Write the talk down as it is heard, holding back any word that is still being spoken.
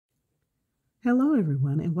Hello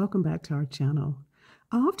everyone and welcome back to our channel.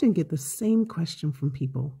 I often get the same question from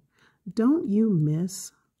people. Don't you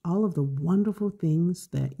miss all of the wonderful things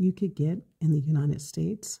that you could get in the United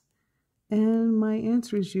States? And my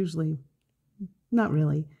answer is usually, not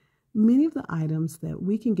really. Many of the items that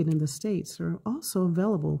we can get in the States are also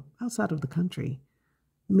available outside of the country.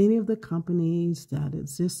 Many of the companies that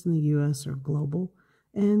exist in the US are global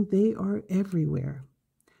and they are everywhere.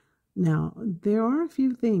 Now, there are a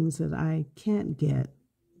few things that I can't get,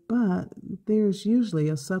 but there's usually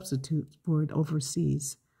a substitute for it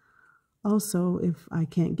overseas. Also, if I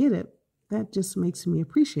can't get it, that just makes me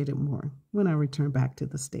appreciate it more when I return back to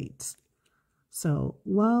the States. So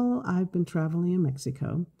while I've been traveling in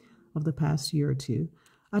Mexico over the past year or two,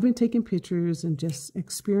 I've been taking pictures and just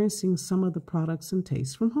experiencing some of the products and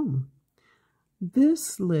tastes from home.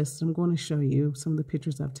 This list, I'm going to show you some of the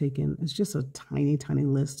pictures I've taken. It's just a tiny, tiny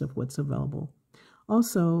list of what's available.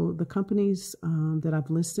 Also, the companies that I've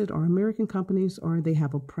listed are American companies or they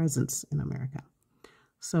have a presence in America.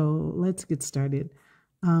 So let's get started.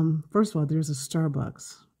 First of all, there's a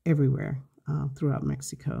Starbucks everywhere throughout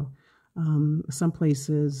Mexico. Some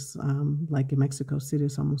places, like in Mexico City,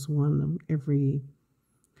 it's almost one every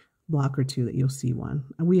block or two that you'll see one.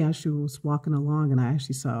 And we actually was walking along and I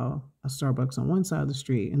actually saw a Starbucks on one side of the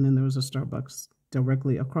street and then there was a Starbucks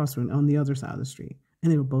directly across from on the other side of the street, and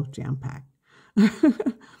they were both jam-packed.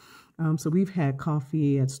 So we've had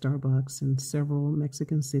coffee at Starbucks in several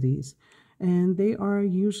Mexican cities, and they are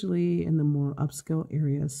usually in the more upscale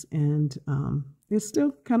areas, and it's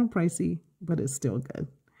still kind of pricey, but it's still good.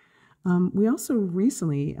 We also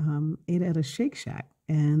recently ate at a Shake Shack,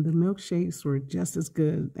 and the milkshakes were just as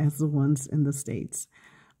good as the ones in the States.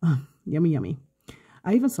 Yummy, yummy.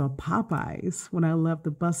 I even saw Popeyes when I left the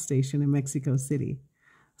bus station in Mexico City.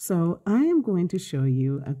 So I am going to show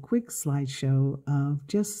you a quick slideshow of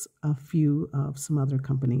just a few of some other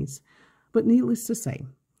companies. But needless to say,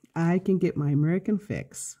 I can get my American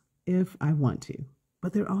fix if I want to.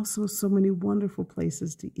 But there are also so many wonderful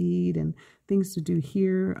places to eat and things to do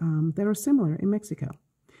here that are similar in Mexico.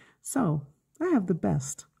 So I have the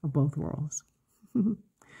best of both worlds.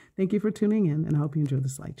 Thank you for tuning in, and I hope you enjoy the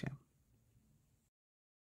slideshow.